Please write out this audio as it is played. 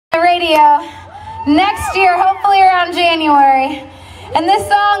radio next year, hopefully around January. And this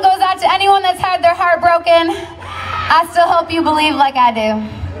song goes out to anyone that's had their heart broken. I still hope you believe like I do.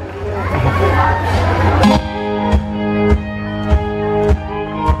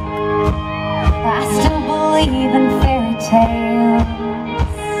 I still believe in fairy tales.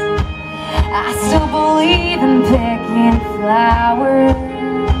 I still believe in picking flowers.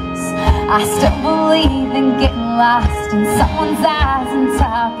 I still believe in getting lost in someone's eyes and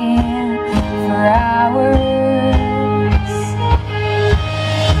talking for hours.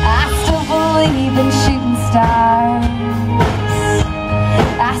 I still believe in shooting stars.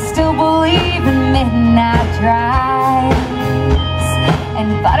 I still believe in midnight drives and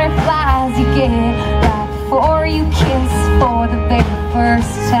butterflies you get right before you kiss for the very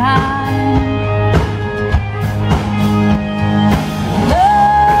first time.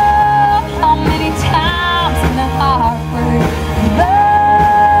 Love, how many times in the heartbreak?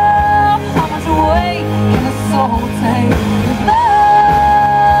 Love, how much weight can a soul take?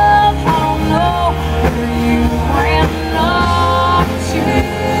 Love, I don't know where you ran off to.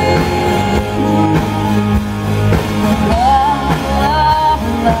 Love, love,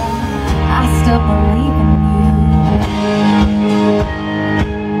 love, I still believe in you.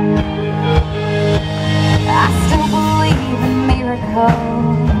 I still believe in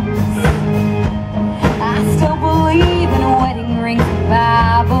miracles. I still believe in wedding rings and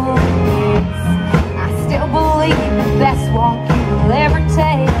Bibles. I still believe the best walk you will ever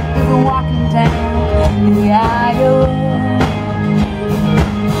take is walking down the aisle.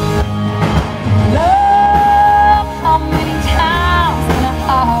 Love, how many times can a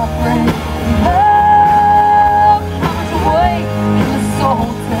heart break? Love, how much weight can the soul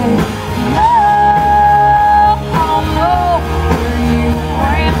take? Love, I don't know where you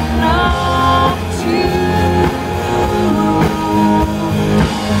ran off to.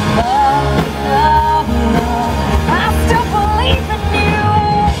 Love, love, love, I still believe in you.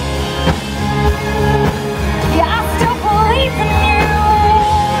 Yeah, I still believe in you.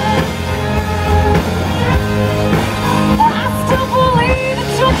 I still believe that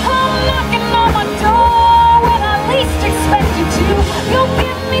you'll come knocking on my door when I least expect you to. You'll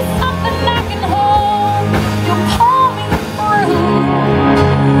give me something I can hold. You'll pull me through.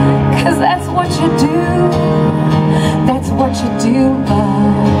 'Cause that's what you do. That's what you do,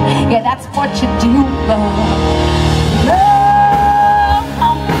 love. Yeah, that's what you do, love. Love,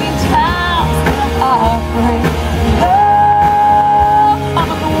 how many times can a heart break? Love, how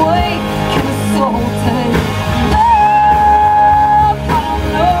much weight can a soul take? Love, I don't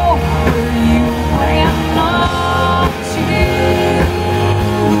know where you ran off to.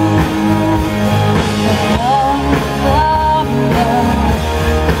 Love, love, love.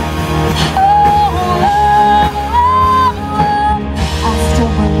 Oh, love, love, love, I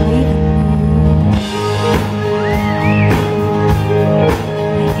still believe in you.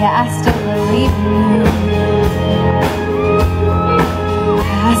 Yeah, I still